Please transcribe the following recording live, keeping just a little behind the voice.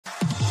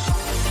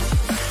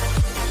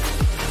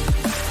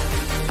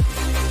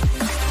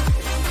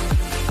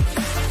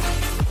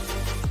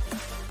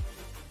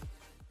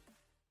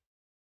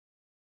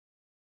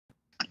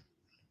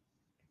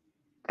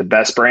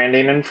best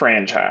branding and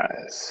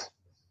franchise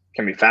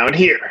can be found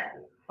here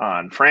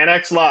on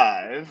FranX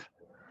Live.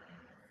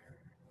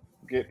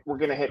 We're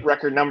going to hit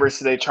record numbers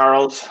today,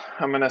 Charles.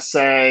 I'm going to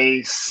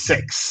say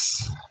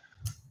 6.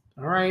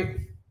 All right.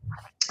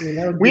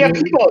 We have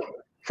people,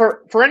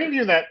 for any of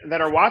you that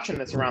are watching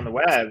this around the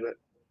web,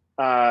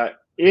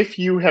 if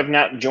you have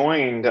not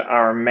joined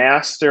our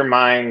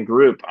mastermind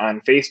group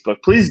on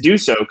Facebook, please do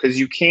so, because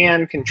you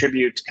can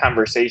contribute to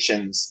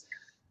conversations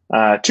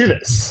to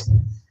this.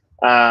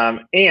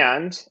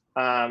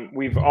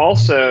 We've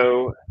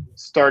also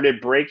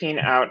started breaking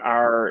out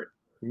our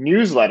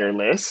newsletter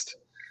list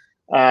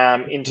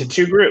into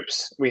 2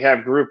 groups. We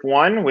have group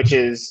 1, which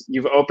is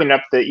you've opened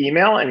up the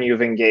email and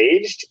you've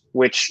engaged,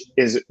 which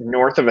is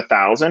north of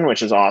 1,000,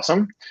 which is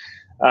awesome.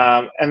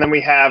 And then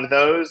we have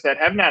those that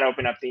have not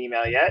opened up the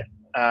email yet,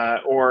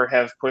 or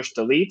have pushed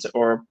delete,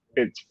 or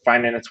it's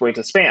finding its way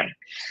to spam.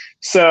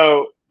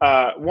 So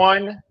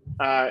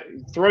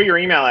throw your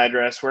email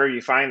address where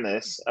you find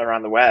this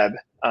around the web,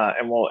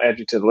 and we'll add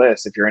you to the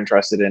list if you're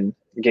interested in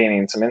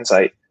gaining some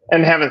insight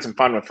and having some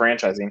fun with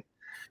franchising.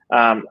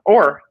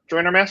 Or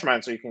join our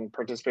mastermind so you can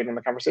participate in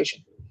the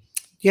conversation.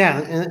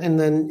 Yeah, and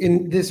then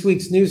in this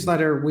week's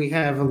newsletter, we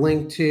have a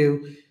link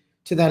to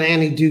that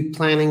Annie Duke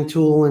planning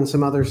tool and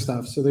some other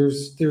stuff. So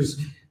there's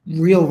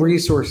real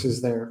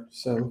resources there.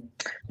 So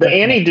the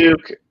Annie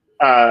Duke,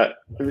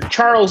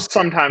 Charles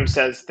sometimes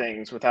says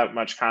things without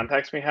much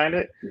context behind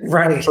it.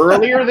 Right.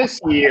 Earlier this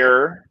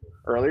year,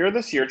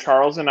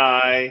 Charles and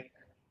I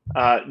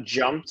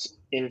jumped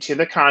into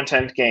the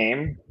content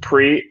game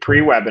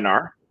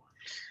pre-webinar.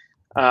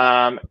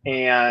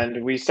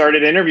 And we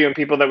started interviewing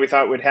people that we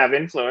thought would have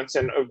influence,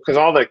 and because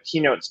all the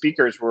keynote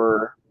speakers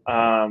were,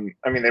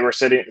 they were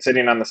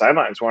sitting on the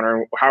sidelines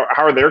wondering how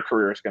are their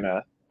careers going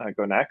to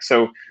go next.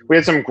 So we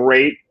had some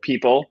great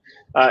people.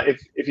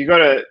 If you go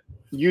to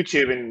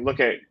YouTube and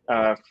look at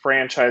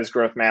Franchise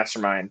Growth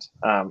Mastermind,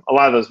 a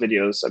lot of those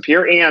videos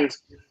appear, and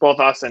both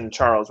us and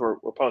Charles we're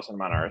posting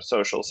them on our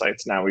social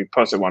sites now. We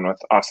posted one with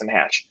Austin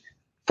Hatch.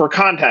 For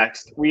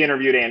context, we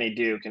interviewed Annie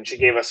Duke, and she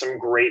gave us some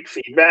great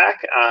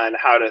feedback on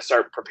how to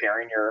start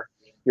preparing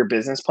your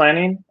business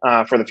planning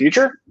for the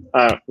future.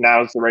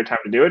 Now is the right time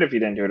to do it if you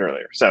didn't do it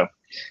earlier. So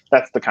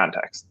that's the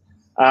context.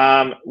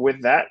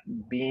 With that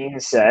being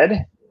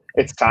said,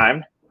 it's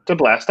time to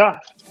blast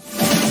off.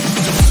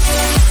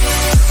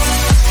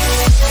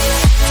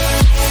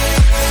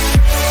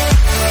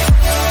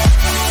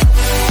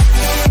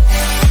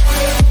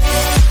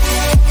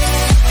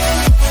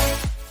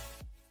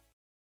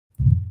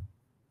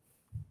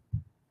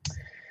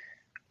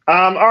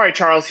 All right,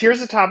 Charles,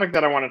 here's a topic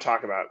that I want to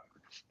talk about.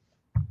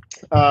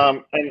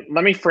 And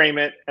let me frame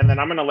it, and then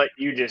I'm going to let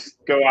you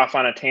just go off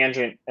on a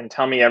tangent and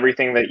tell me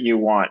everything that you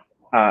want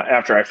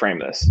after I frame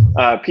this.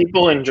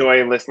 People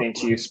enjoy listening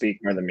to you speak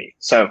more than me.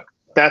 So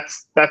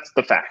that's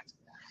the fact.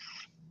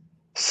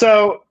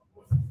 So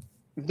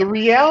the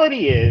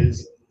reality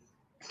is,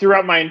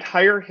 throughout my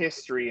entire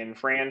history in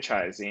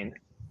franchising,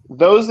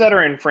 those that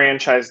are in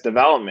franchise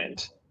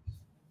development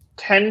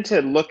tend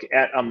to look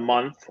at a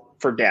month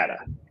for data.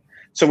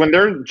 So when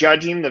they're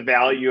judging the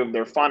value of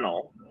their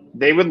funnel,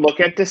 they would look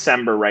at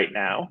December right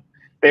now.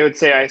 They would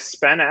say, I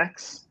spent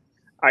X,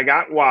 I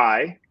got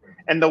Y,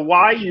 and the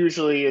Y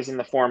usually is in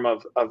the form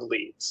of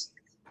leads.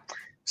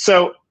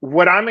 So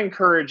what I'm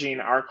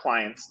encouraging our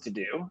clients to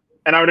do,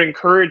 and I would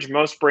encourage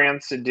most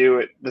brands to do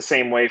it the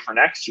same way for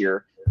next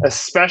year,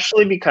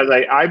 especially because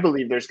I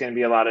believe there's going to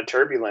be a lot of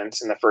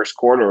turbulence in the first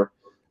quarter,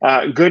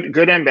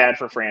 good and bad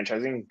for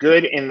franchising.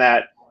 Good in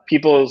that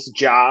people's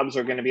jobs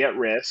are going to be at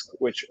risk,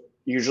 which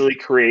usually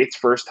creates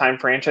first-time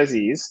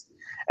franchisees,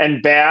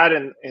 and bad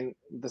in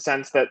the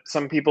sense that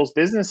some people's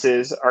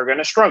businesses are going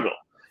to struggle,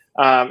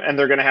 and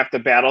they're going to have to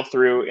battle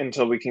through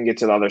until we can get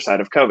to the other side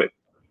of COVID.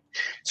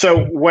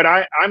 So what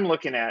I'm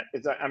looking at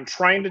is I'm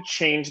trying to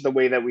change the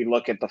way that we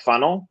look at the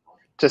funnel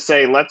to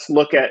say, let's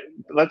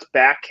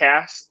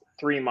backcast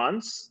 3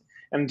 months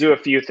and do a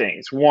few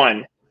things.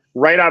 1,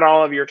 write out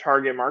all of your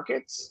target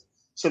markets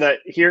so that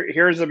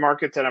here's the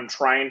markets that I'm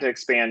trying to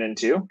expand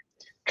into.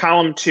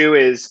 Column 2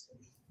 is,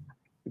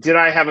 did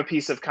I have a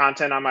piece of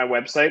content on my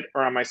website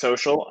or on my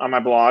social, on my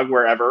blog,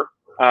 wherever,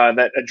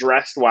 that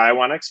addressed why I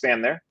want to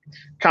expand there?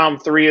 Column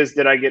 3 is,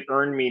 did I get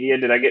earned media?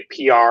 Did I get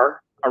PR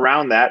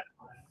around that?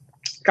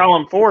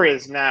 Column 4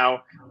 is,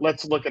 now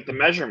let's look at the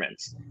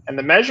measurements. And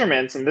the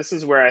measurements, and this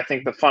is where I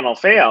think the funnel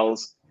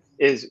fails,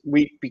 is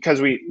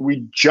because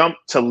we jump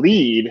to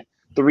lead.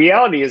 The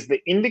reality is the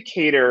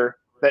indicator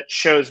that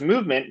shows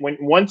movement,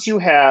 once you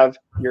have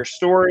your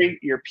story,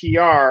 your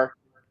PR,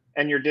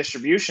 and your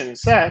distribution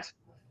set,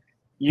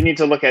 you need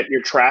to look at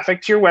your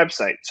traffic to your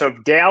website. So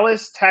if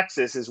Dallas,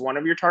 Texas is one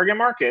of your target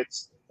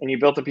markets, and you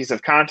built a piece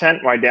of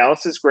content, why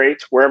Dallas is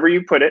great, wherever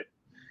you put it,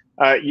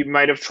 you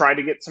might have tried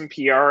to get some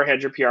PR or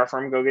had your PR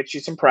firm go get you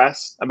some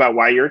press about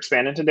why you're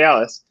expanding to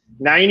Dallas.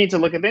 Now you need to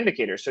look at the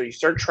indicators. So you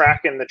start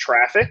tracking the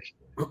traffic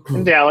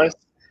in Dallas.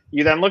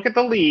 You then look at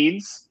the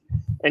leads,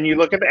 and you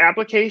look at the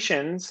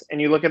applications,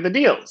 and you look at the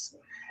deals.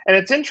 And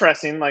it's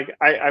interesting, like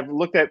I've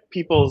looked at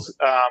people's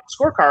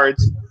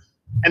scorecards.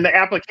 And the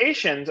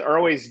applications are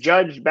always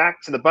judged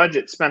back to the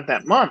budget spent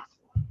that month.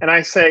 And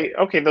I say,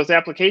 okay, those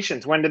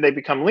applications, when did they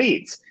become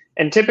leads?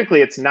 And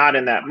typically it's not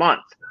in that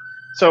month.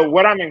 So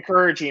what I'm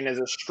encouraging is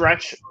a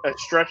stretch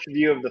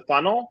view of the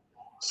funnel,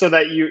 so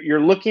that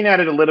you're looking at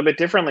it a little bit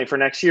differently for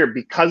next year.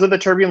 Because of the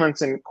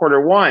turbulence in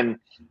Q1,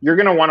 you're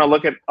going to want to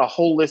look at a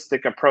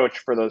holistic approach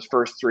for those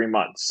first 3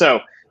 months. So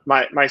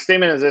my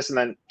statement is this, and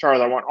then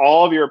Charles, I want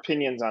all of your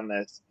opinions on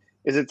this,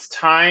 is it's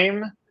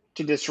time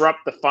to disrupt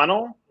the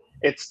funnel.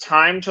 It's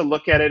time to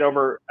look at it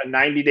over a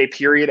 90-day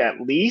period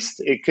at least.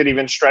 It could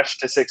even stretch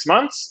to 6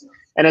 months.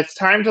 And it's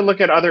time to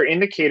look at other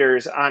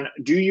indicators on,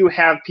 do you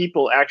have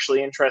people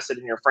actually interested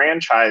in your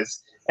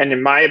franchise? And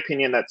in my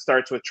opinion, that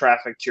starts with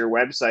traffic to your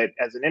website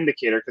as an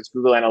indicator, because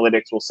Google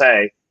Analytics will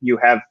say you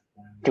have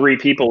 3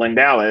 people in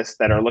Dallas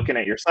that are looking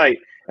at your site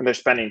and they're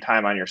spending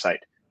time on your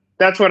site.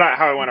 That's how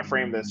I want to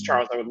frame this,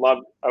 Charles. I would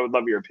love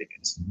your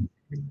opinions.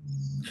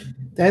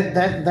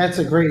 That's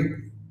a great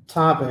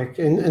topic,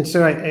 and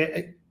so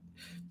I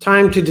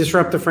time to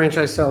disrupt the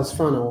franchise sales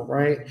funnel,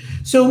 right?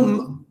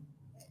 So,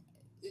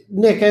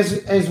 Nick,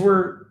 as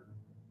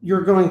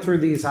you're going through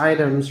these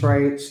items,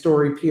 right?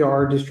 Story,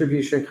 PR,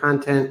 distribution,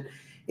 content,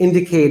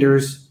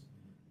 indicators.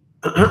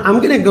 I'm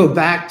going to go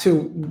back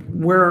to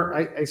where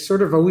I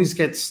sort of always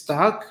get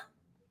stuck,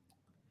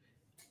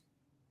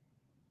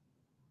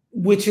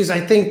 which is, I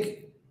think,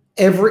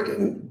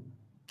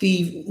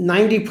 the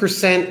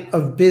 90%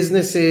 of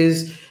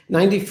businesses,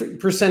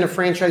 90% of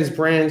franchise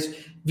brands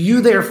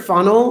view their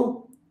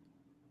funnel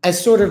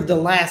as sort of the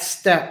last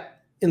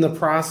step in the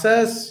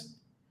process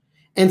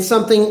and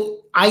something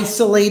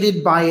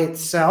isolated by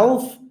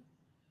itself,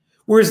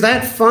 whereas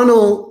that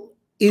funnel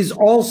is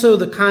also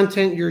the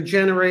content you're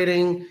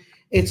generating.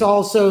 It's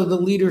also the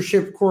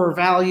leadership core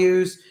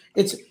values.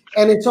 It's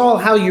all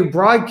how you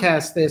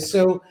broadcast this.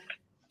 So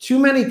too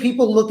many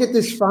people look at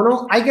this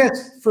funnel. I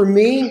guess for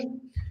me,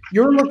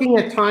 you're looking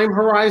at time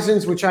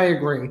horizons, which I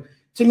agree.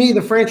 To me,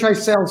 the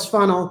franchise sales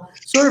funnel,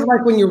 sort of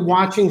like when you're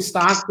watching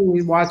stocks and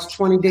you watch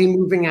 20-day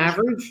moving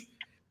average,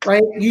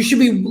 right? You should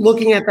be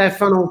looking at that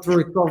funnel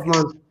through a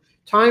 12-month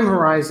time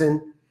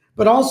horizon.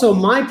 But also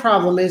my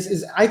problem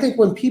is I think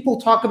when people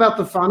talk about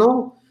the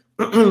funnel,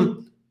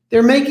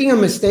 they're making a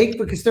mistake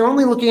because they're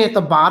only looking at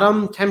the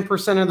bottom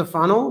 10% of the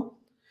funnel,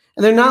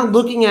 and they're not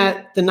looking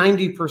at the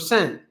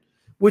 90%,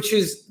 which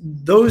is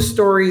those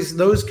stories,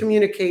 those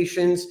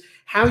communications,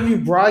 how you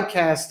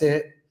broadcast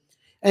it,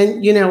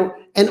 and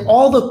and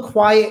all the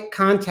quiet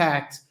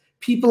contact,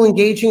 people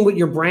engaging with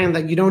your brand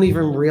that you don't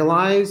even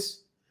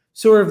realize,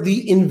 sort of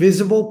the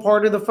invisible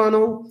part of the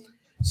funnel.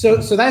 So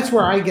that's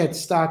where I get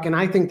stuck, and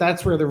I think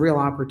that's where the real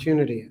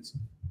opportunity is.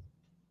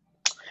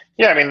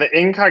 Yeah, I mean, the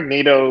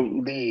incognito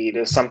lead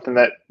is something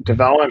that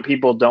development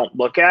people don't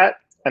look at,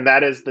 and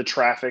that is the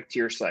traffic to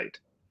your site.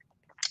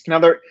 Now,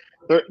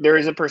 there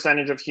is a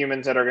percentage of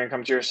humans that are going to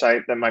come to your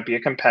site that might be a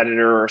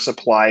competitor or a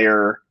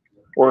supplier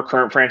or a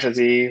current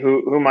franchisee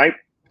who might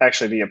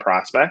actually be a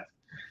prospect.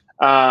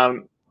 But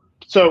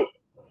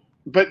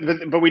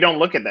we don't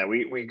look at that.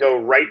 We go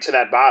right to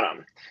that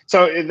bottom.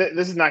 So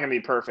this is not going to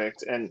be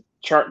perfect, and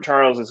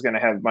Charles is going to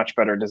have much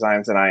better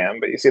designs than I am.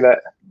 But you see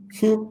that?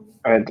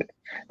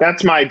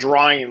 That's my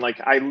drawing. Like,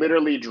 I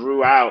literally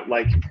drew out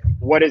like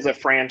what is a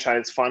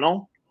franchise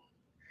funnel,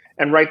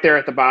 and right there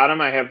at the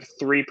bottom I have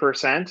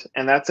 3%,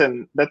 and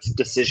that's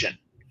decision.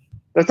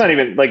 That's not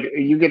even, like,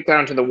 you get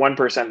down to the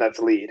 1%, that's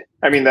lead.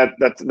 I mean,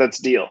 that's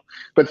deal.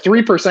 But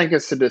 3%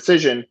 gets to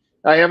decision.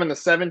 I have in the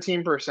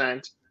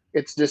 17%,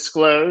 it's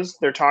disclosed.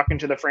 They're talking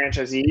to the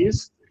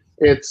franchisees.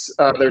 It's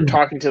they're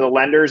talking to the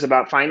lenders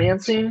about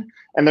financing,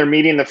 and they're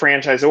meeting the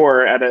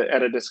franchisor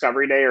at a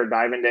discovery day or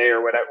dive-in day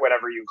or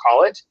whatever you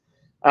call it.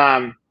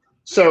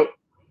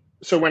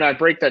 So when I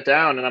break that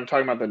down and I'm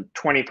talking about the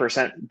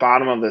 20%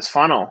 bottom of this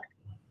funnel,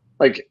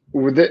 like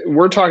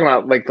we're talking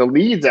about, like, the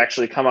leads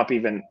actually come up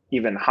even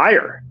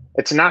higher.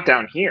 It's not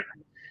down here.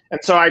 And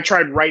so I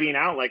tried writing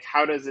out, like,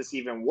 how does this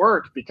even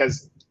work?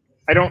 Because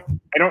I don't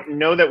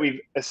know that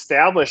we've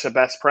established a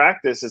best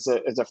practice as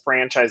a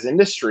franchise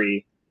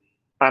industry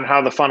on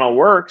how the funnel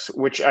works,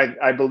 which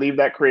I believe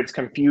that creates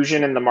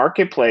confusion in the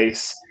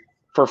marketplace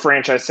for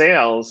franchise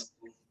sales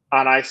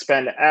on, I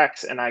spend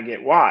X and I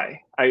get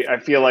Y. I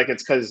feel like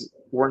it's because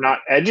we're not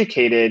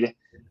educated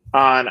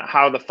on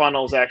how the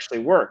funnels actually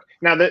work.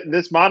 Now,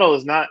 this model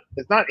it's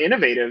not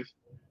innovative.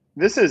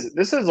 This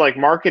is like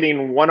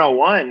marketing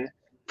 101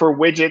 for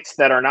widgets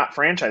that are not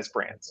franchise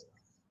brands.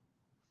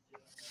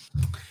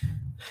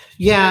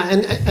 Yeah,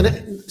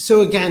 and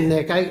so again,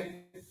 Nick,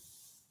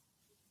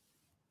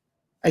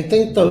 I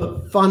think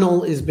the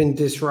funnel has been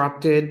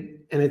disrupted,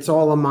 and it's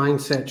all a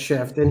mindset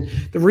shift. And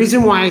the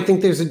reason why I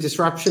think there's a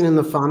disruption in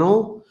the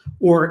funnel,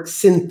 or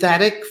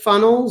synthetic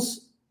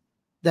funnels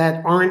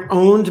that aren't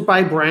owned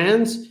by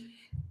brands,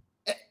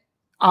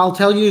 I'll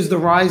tell you, is the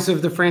rise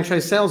of the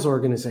franchise sales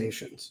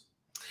organizations.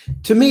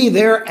 To me,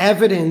 they're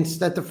evidence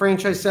that the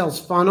franchise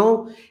sales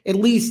funnel at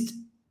least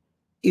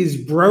is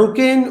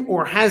broken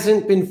or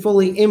hasn't been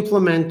fully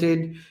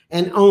implemented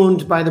and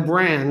owned by the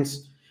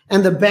brands.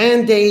 And the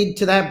Band-Aid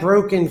to that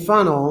broken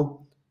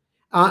funnel,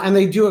 and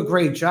they do a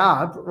great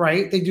job,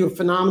 right? They do a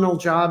phenomenal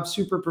job,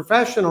 super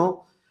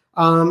professional,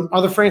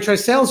 are the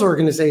franchise sales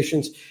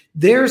organizations.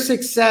 Their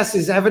success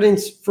is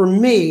evidence for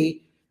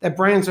me that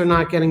brands are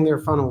not getting their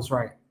funnels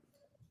right.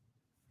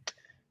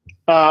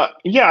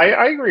 Yeah,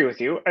 I agree with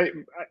you.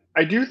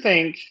 I do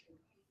think,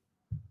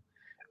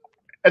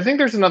 I think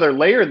there's another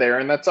layer there,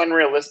 and that's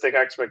unrealistic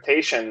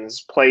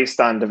expectations placed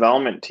on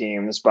development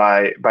teams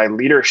by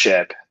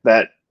leadership.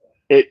 That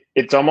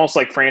it's almost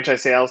like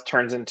franchise sales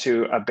turns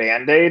into a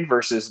band-aid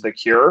versus the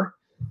cure.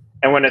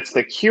 And when it's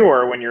the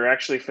cure, when you're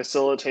actually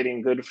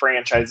facilitating good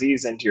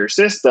franchisees into your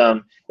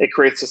system, it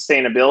creates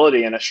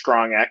sustainability and a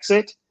strong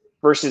exit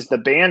versus the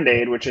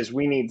band-aid, which is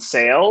we need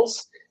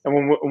sales.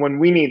 And when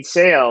we need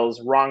sales,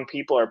 wrong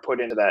people are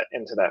put into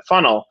that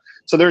funnel.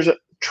 So there's a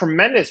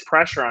tremendous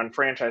pressure on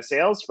franchise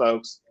sales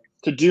folks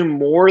to do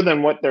more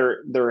than what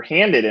they're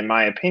handed, in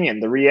my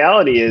opinion. The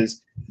reality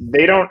is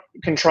they don't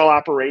control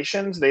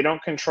operations, they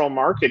don't control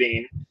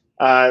marketing,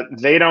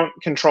 they don't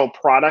control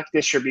product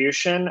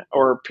distribution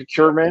or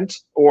procurement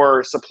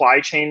or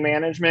supply chain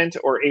management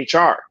or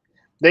HR.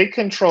 They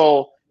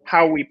control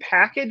how we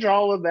package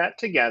all of that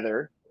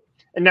together.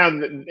 And now,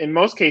 in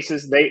most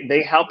cases,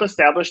 they help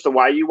establish the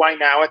why you why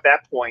now at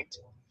that point,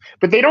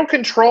 but they don't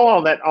control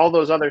all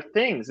those other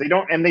things. They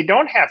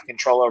don't have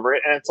control over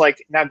it. And it's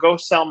like, now go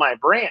sell my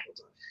brand.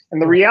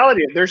 And the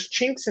reality is, there's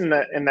chinks in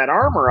that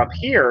armor up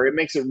here. It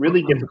makes it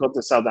really difficult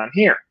to sell down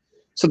here.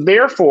 So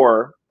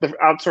therefore, the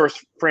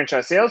outsourced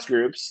franchise sales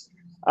groups,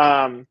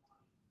 they're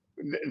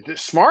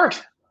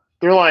smart.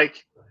 They're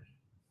like,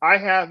 I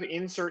have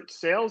insert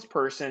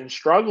salesperson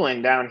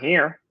struggling down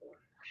here.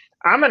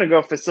 I'm going to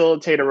go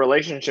facilitate a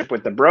relationship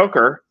with the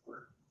broker.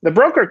 The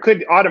broker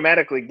could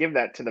automatically give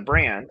that to the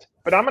brand,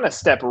 but I'm going to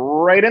step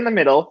right in the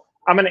middle.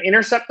 I'm going to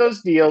intercept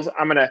those deals.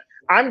 I'm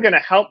going to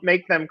help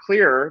make them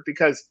clearer,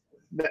 because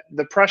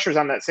the pressure's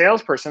on that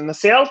salesperson. The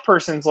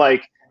salesperson's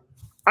like,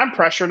 I'm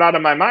pressured out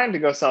of my mind to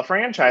go sell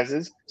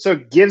franchises. So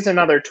it gives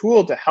another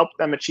tool to help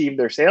them achieve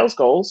their sales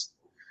goals.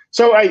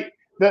 So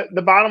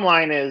the bottom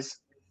line is,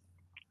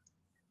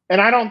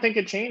 and I don't think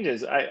it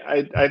changes.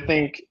 I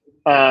think,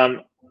 I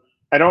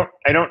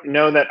don't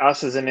know that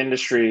us as an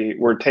industry,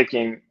 we're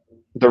taking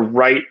the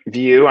right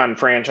view on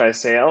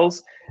franchise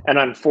sales. And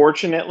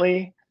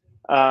unfortunately,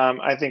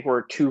 I think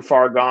we're too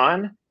far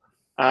gone.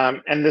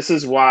 And this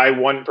is why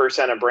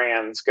 1% of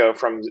brands go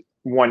from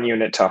 1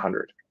 unit to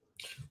 100.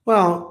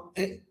 Well,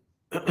 I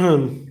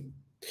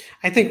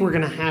think we're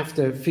going to have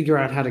to figure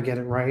out how to get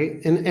it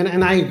right.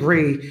 And I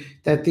agree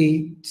that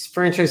the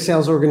franchise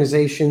sales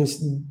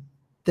organizations,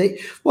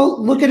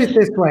 look at it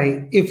this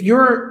way. If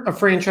you're a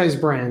franchise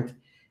brand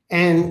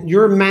and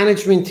your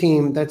management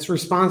team that's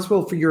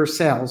responsible for your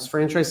sales,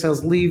 franchise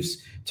sales leaves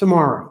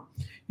tomorrow,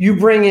 you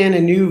bring in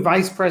a new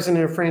vice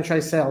president of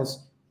franchise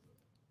sales,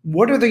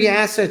 what are the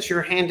assets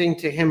you're handing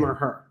to him or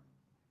her?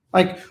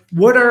 Like,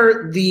 what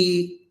are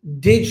the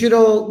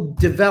digital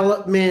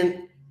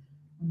development?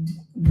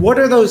 What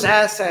are those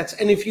assets?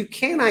 And if you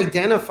can't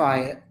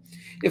identify it,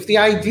 if the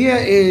idea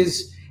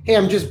is, hey,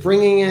 I'm just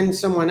bringing in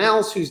someone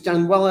else who's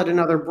done well at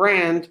another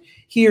brand,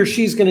 he or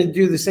she's going to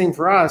do the same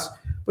for us,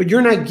 but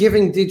you're not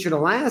giving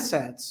digital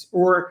assets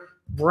or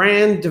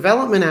brand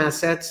development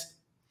assets,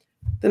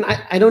 then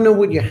I don't know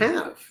what you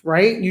have,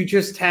 right? You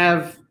just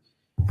have,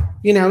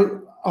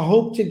 a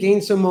hope to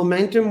gain some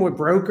momentum with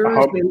brokers.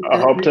 A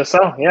hope to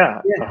sell.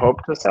 Yeah. A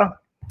hope to sell.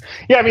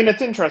 Yeah. I mean,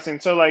 it's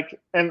interesting. So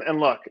and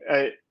look,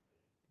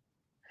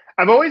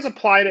 I've always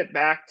applied it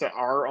back to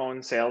our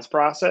own sales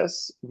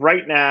process.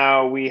 Right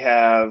now we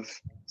have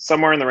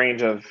somewhere in the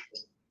range of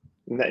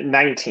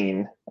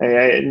 18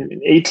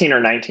 or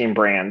 19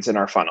 brands in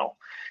our funnel.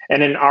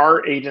 And in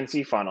our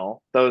agency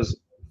funnel, those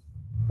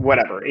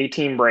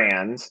 18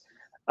 brands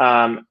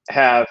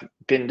have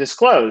been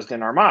disclosed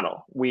in our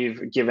model.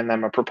 We've given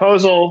them a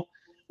proposal,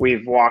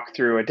 we've walked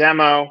through a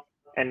demo,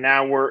 and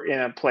now we're in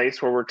a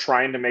place where we're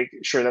trying to make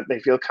sure that they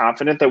feel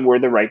confident that we're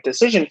the right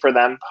decision for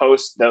them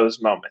post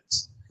those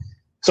moments.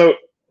 So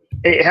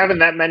having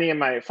that many in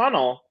my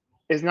funnel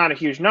is not a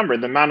huge number.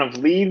 The amount of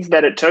leads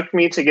that it took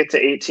me to get to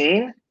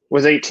 18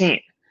 was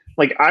 18.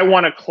 Like, I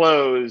want to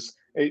close,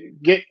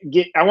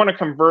 I want to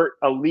convert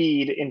a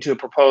lead into a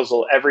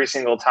proposal every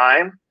single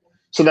time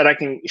so that I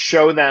can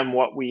show them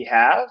what we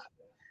have.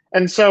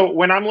 And so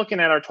when I'm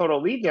looking at our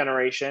total lead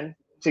generation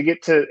to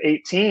get to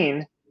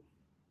 18,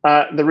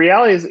 the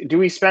reality is, do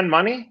we spend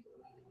money?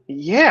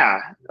 Yeah,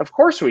 of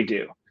course we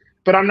do.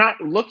 But I'm not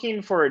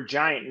looking for a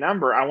giant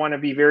number. I want to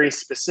be very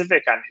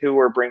specific on who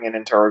we're bringing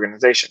into our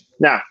organization.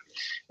 Now,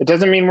 it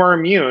doesn't mean we're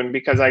immune,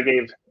 because I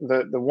gave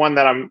the one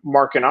that I'm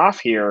marking off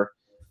here.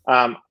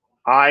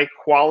 I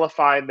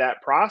qualified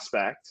that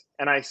prospect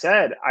and I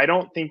said, I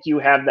don't think you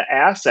have the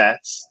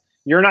assets.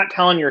 You're not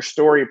telling your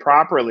story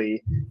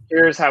properly.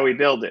 Here's how we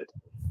build it.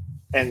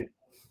 And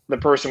the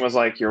person was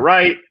like, you're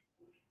right.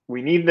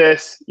 We need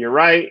this. You're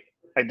right.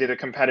 I did a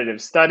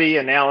competitive study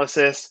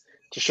analysis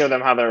to show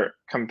them how their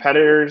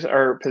competitors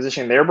are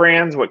positioning their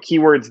brands, what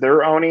keywords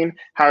they're owning,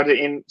 how to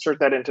insert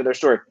that into their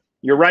story.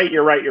 You're right,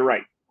 you're right, you're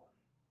right.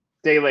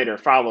 Day later,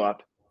 follow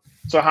up.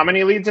 so how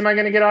many leads am I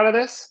going to get out of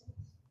this?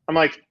 I'm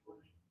like,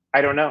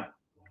 I don't know.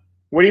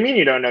 What do you mean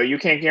you don't know? You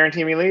can't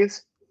guarantee me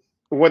leads?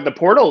 What the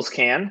portals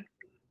can.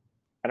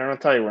 I don't know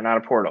to tell you, we're not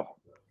a portal.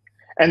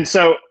 And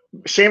so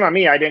shame on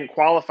me, I didn't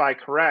qualify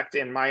correct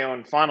in my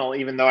own funnel,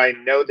 even though I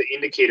know the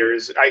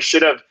indicators. I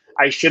should have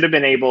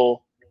been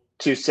able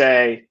to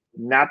say,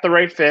 not the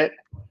right fit.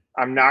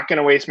 I'm not going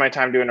to waste my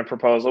time doing a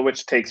proposal,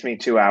 which takes me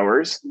 2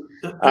 hours.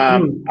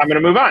 I'm going to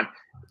move on.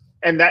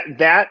 And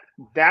that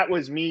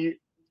was me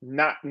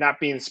not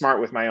being smart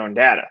with my own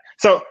data.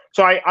 So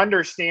I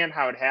understand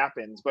how it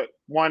happens, but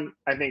one,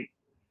 I think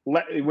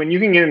when you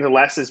can get into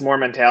less is more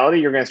mentality,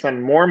 you're going to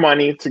spend more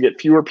money to get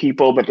fewer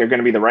people, but they're going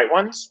to be the right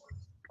ones.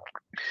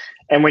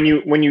 And when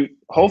you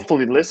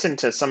hopefully listen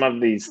to some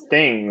of these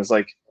things,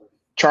 like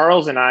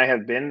Charles and I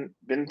have been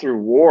through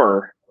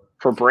war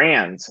for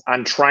brands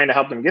on trying to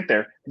help them get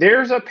there.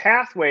 There's a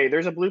pathway,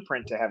 there's a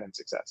blueprint to having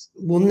success.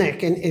 Well,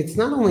 Nick, and it's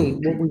not only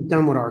what we've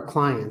done with our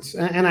clients,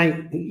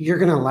 and you're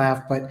going to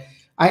laugh, but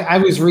I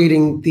was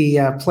reading the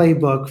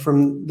playbook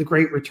from the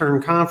Great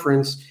Return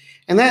Conference,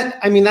 and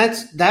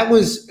that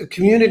was a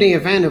community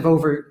event of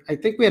I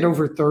think we had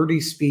over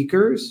 30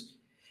 speakers,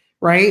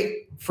 right?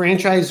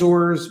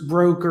 Franchisors,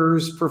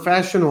 brokers,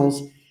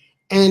 professionals,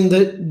 and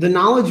the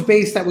knowledge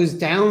base that was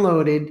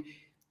downloaded,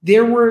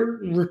 there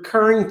were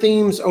recurring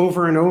themes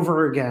over and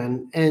over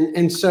again.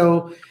 And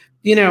so,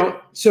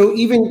 so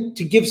even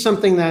to give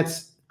something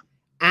that's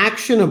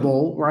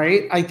actionable,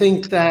 right? I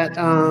think that,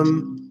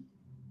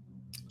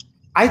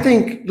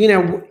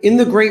 in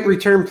the Great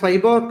Return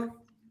Playbook,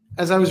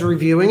 as I was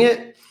reviewing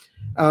it,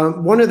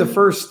 one of the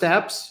first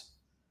steps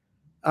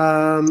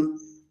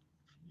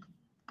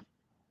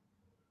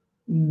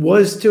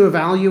was to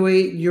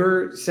evaluate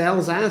your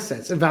sales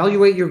assets,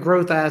 evaluate your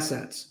growth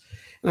assets.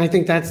 And I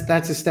think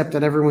that's a step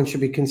that everyone should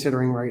be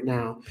considering right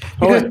now.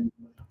 Because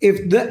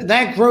if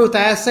that growth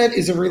asset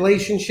is a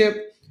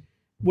relationship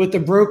with the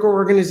broker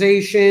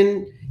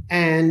organization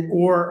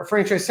or a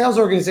franchise sales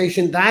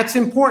organization, that's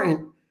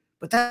important,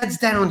 but that's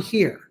down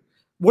here.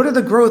 What are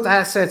the growth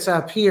assets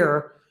up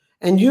here?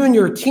 And you and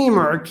your team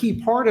are a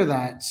key part of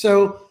that.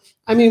 So,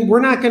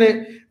 we're not going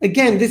to,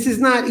 again, this is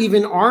not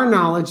even our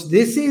knowledge.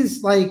 This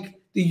is like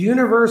the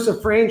universe of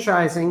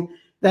franchising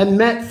that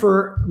met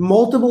for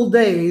multiple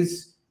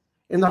days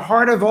in the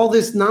heart of all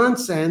this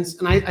nonsense.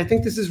 And I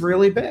think this is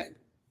really big.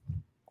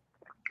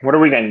 What are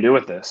we going to do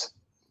with this?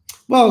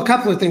 Well, a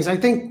couple of things. I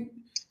think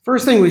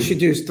first thing we should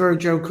do is throw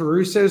Joe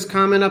Caruso's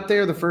comment up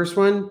there, the first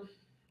one,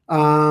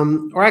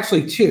 or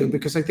actually two,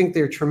 because I think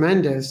they're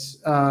tremendous.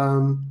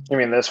 You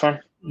mean this one?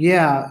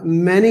 Yeah.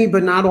 Many,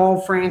 but not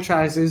all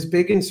franchises,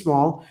 big and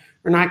small,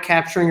 are not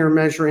capturing or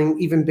measuring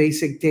even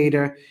basic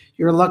data.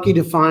 You're lucky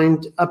to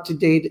find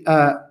up-to-date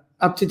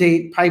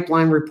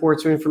pipeline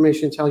reports or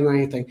information to tell you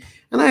anything.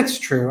 And that's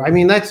true.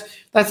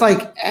 That's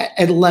like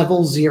at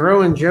level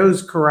 0, and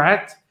Joe's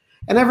correct.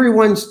 And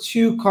everyone's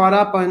too caught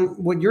up on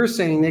what you're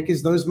saying, Nick,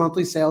 is those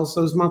monthly sales,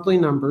 those monthly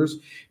numbers.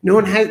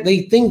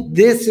 They think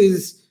this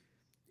is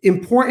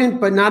important,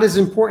 but not as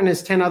important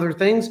as 10 other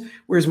things.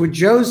 Whereas what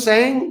Joe's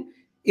saying,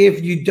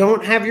 if you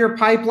don't have your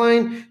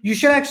pipeline, you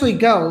should actually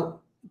go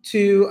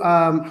to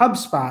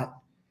HubSpot,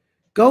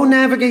 go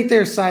navigate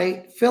their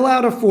site, fill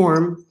out a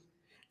form,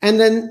 and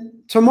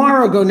then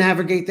tomorrow go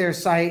navigate their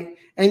site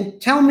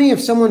and tell me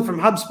if someone from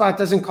HubSpot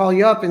doesn't call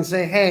you up and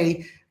say,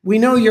 hey, we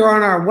know you're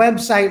on our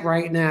website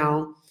right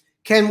now.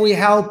 Can we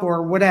help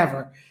or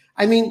whatever?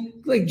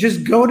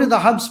 Just go to the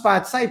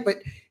HubSpot site. But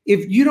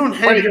if you don't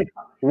have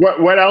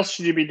what else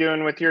should you be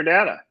doing with your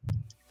data?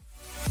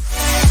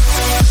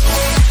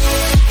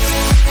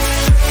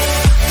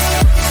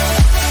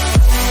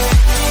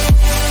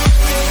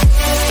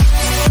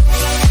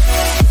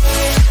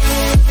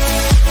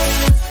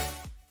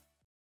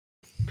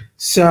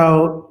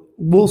 So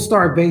we'll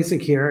start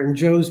basic here. And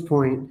Joe's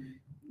point,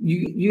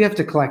 you have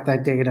to collect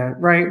that data,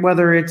 right?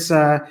 Whether it's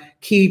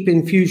Keap,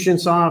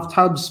 Infusionsoft,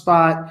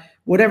 HubSpot,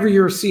 whatever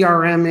your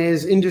CRM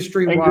is,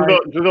 industry-wide.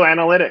 Google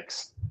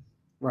Analytics.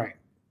 Right.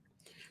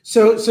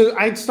 So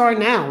I'd start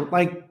now,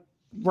 like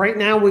right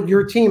now with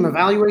your team,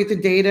 evaluate the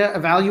data,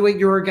 evaluate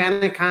your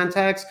organic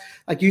contacts.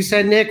 Like you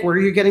said, Nick, where are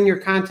you getting your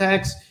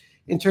contacts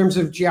in terms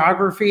of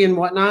geography and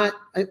whatnot?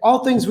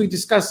 All things we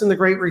discussed in the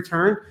Great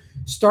Return.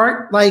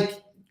 Start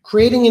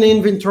creating an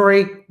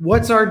inventory.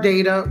 What's our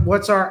data?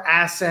 What's our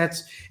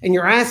assets? And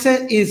your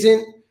asset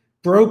isn't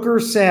broker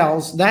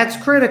sales. That's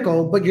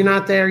critical, but you're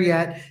not there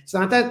yet. It's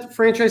not that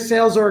franchise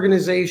sales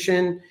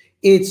organization.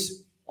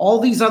 It's all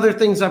these other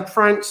things up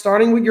front,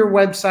 starting with your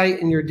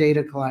website and your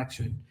data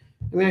collection.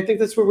 I think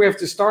that's where we have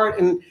to start.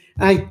 And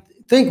I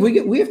think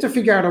we have to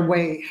figure out a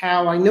way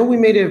how, I know we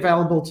made it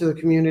available to the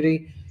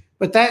community,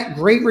 but that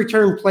Great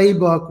Return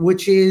Playbook,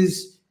 which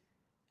is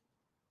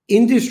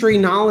industry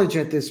knowledge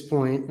at this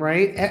point,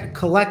 right?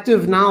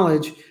 Collective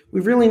knowledge.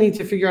 We really need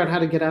to figure out how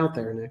to get out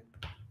there, Nick.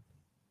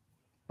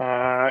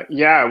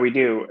 Yeah, we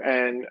do.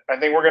 And I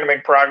think we're going to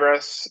make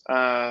progress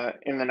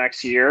in the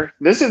next year.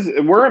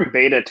 We're in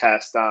beta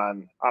test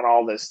on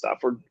all this stuff.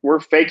 We're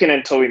faking it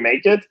until we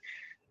make it.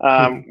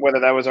 Whether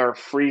that was our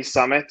free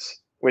summit,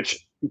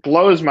 which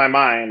blows my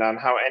mind on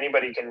how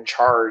anybody can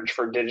charge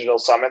for digital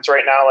summits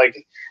right now.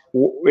 Like,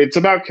 it's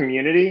about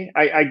community.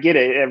 I get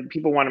it. And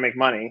people want to make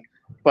money,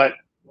 but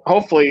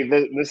hopefully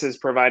this is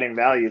providing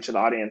value to the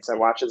audience that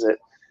watches it.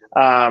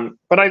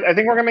 But I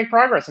think we're going to make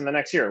progress in the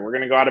next year. We're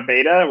going to go out of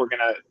beta. We're going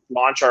to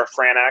launch our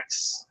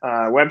FranX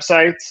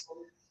websites.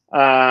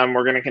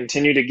 We're going to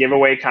continue to give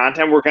away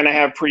content. We're going to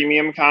have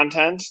premium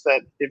content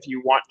that if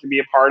you want to be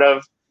a part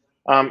of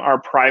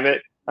our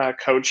private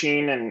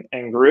coaching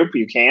and group,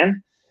 you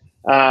can.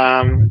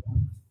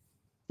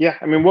 Yeah,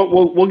 I mean,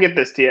 we'll get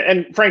this to you.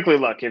 And frankly,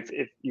 look,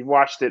 if you've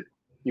watched it,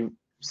 you've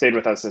stayed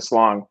with us this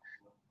long,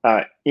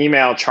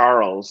 email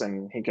Charles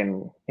and he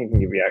can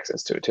give you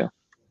access to it too.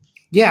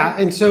 Yeah,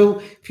 and so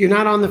if you're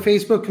not on the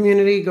Facebook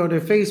community, go to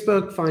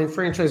Facebook, find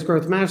Franchise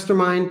Growth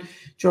Mastermind,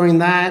 join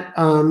that.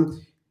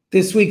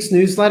 This week's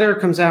newsletter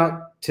comes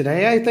out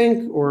today, I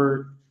think,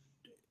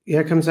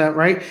 it comes out,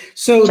 right?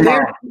 So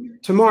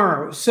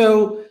tomorrow.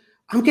 So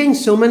I'm getting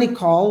so many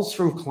calls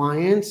from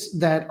clients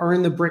that are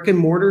in the brick and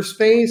mortar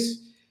space,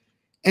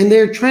 and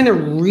they're trying to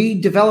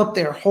redevelop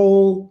their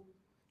whole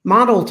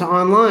model to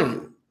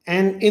online.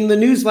 And in the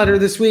newsletter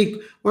this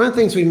week, one of the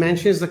things we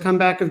mentioned is the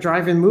comeback of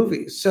drive-in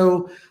movies.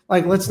 So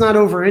like, let's not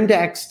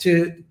over-index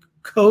to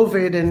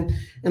COVID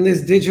and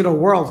this digital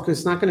world, because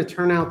it's not going to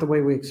turn out the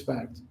way we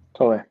expect.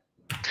 Totally.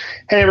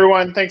 Hey,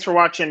 everyone. Thanks for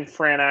watching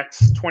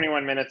FranX.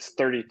 21 minutes,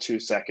 32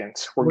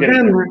 seconds. We're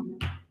getting there.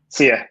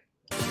 See ya.